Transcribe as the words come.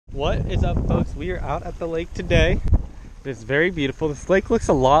What is up, folks? We are out at the lake today. It is very beautiful. This lake looks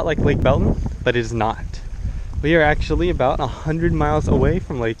a lot like Lake Belton, but it is not. We are actually about 100 miles away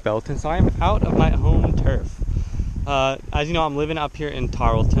from Lake Belton, so I am out of my home turf. As you know, I'm living up here in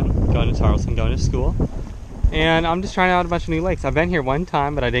Tarleton, going to school. And I'm just trying out a bunch of new lakes. I've been here one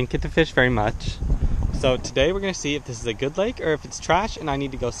time, but I didn't get to fish very much. So today we're gonna see if this is a good lake or if it's trash and I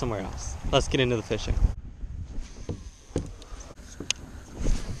need to go somewhere else. Let's get into the fishing.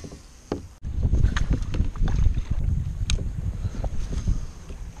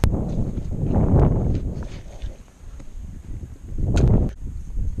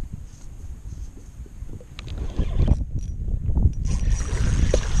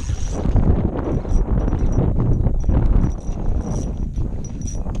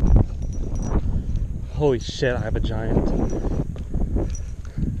 Holy shit, I have a giant.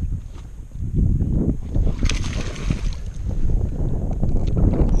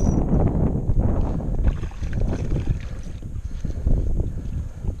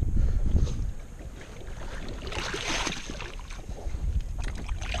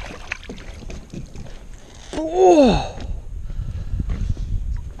 Oh!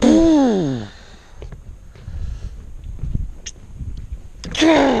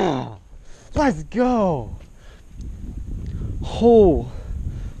 Let's go! Holy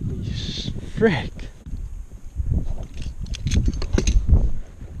frick!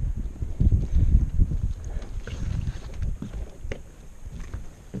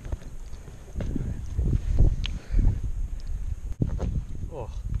 Oh.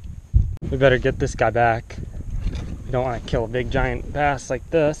 We better get this guy back. We don't want to kill a big giant bass like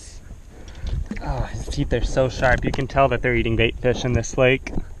this. Oh, his teeth are so sharp. You can tell that they're eating bait fish in this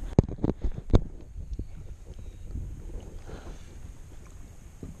lake.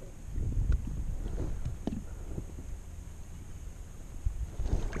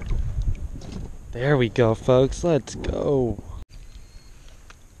 There we go, folks. Let's go.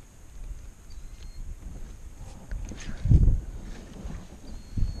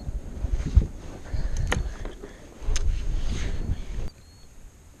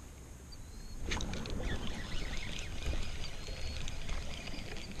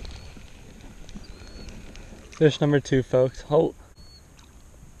 Fish number 2, folks. Oh,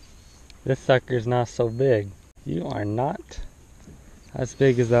 this sucker's not so big. You are not as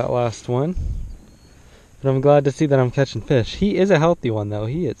big as that last one. But I'm glad to see that I'm catching fish. He is a healthy one, though.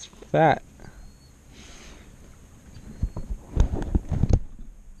 He is fat.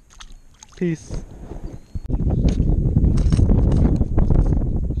 Peace.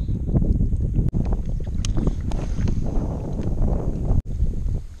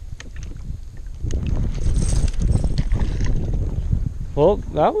 Well,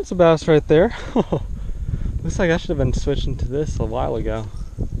 that was a bass right there. Looks like I should have been switching to this a while ago.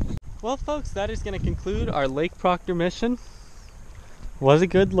 Well, folks, that is going to conclude our Lake Proctor mission. Was a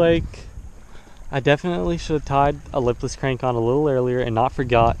good lake. I definitely should have tied a lipless crank on a little earlier and not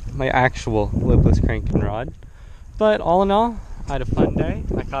forgot my actual lipless cranking rod. But all in all, I had a fun day.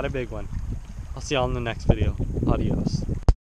 I caught a big one. I'll see y'all in the next video. Adios.